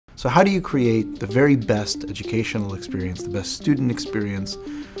So how do you create the very best educational experience, the best student experience,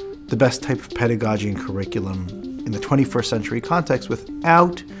 the best type of pedagogy and curriculum in the 21st century context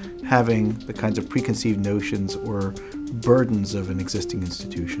without having the kinds of preconceived notions or burdens of an existing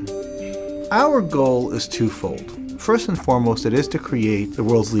institution? Our goal is twofold. First and foremost, it is to create the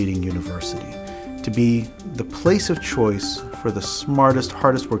world's leading university, to be the place of choice for the smartest,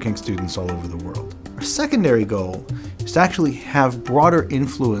 hardest working students all over the world. Our secondary goal is to actually have broader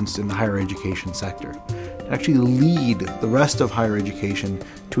influence in the higher education sector, to actually lead the rest of higher education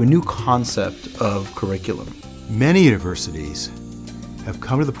to a new concept of curriculum. Many universities have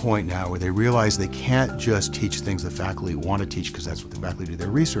come to the point now where they realize they can't just teach things the faculty want to teach because that's what the faculty do their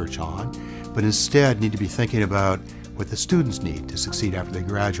research on, but instead need to be thinking about what the students need to succeed after they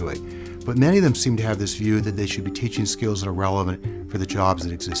graduate. But many of them seem to have this view that they should be teaching skills that are relevant for the jobs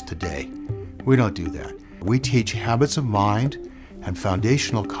that exist today. We don't do that. We teach habits of mind and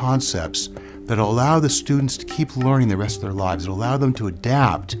foundational concepts that allow the students to keep learning the rest of their lives, that allow them to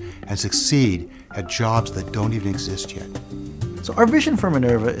adapt and succeed at jobs that don't even exist yet. So our vision for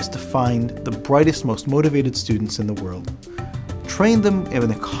Minerva is to find the brightest, most motivated students in the world, train them in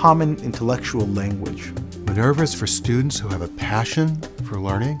a common intellectual language. Minerva is for students who have a passion for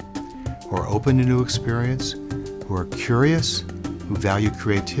learning, who are open to new experience, who are curious, who value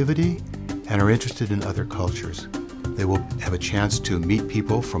creativity, and are interested in other cultures. They will have a chance to meet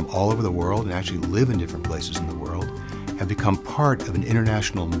people from all over the world and actually live in different places in the world and become part of an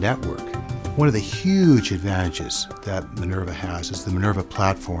international network. One of the huge advantages that Minerva has is the Minerva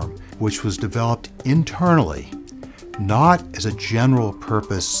platform, which was developed internally, not as a general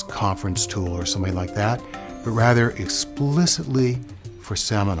purpose conference tool or something like that, but rather explicitly for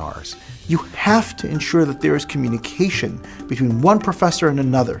seminars. You have to ensure that there is communication between one professor and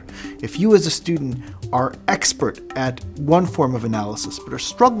another. If you as a student are expert at one form of analysis but are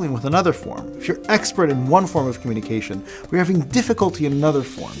struggling with another form, if you're expert in one form of communication but you're having difficulty in another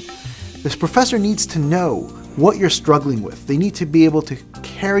form, this professor needs to know what you're struggling with. They need to be able to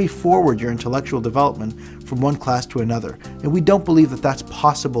carry forward your intellectual development from one class to another. And we don't believe that that's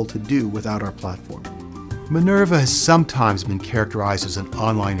possible to do without our platform. Minerva has sometimes been characterized as an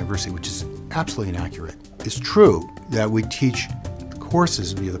online university, which is absolutely inaccurate. It's true that we teach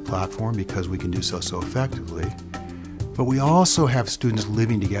courses via the platform because we can do so effectively, but we also have students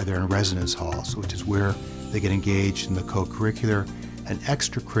living together in residence halls, which is where they get engaged in the co-curricular and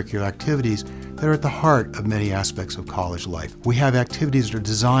extracurricular activities that are at the heart of many aspects of college life. We have activities that are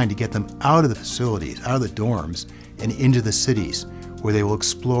designed to get them out of the facilities, out of the dorms, and into the cities, where they will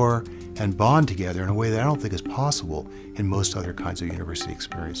explore and bond together in a way that I don't think is possible in most other kinds of university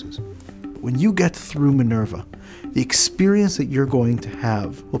experiences. When you get through Minerva, the experience that you're going to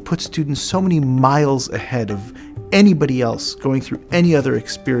have will put students so many miles ahead of anybody else going through any other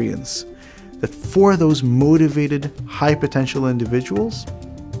experience that for those motivated, high potential individuals,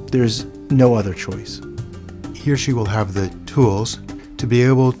 there's no other choice. He or she will have the tools to be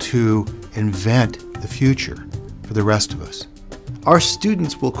able to invent the future for the rest of us. Our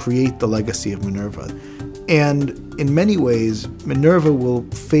students will create the legacy of Minerva, and in many ways, Minerva will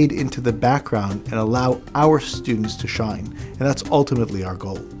fade into the background and allow our students to shine, and that's ultimately our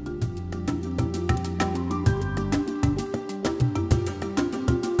goal.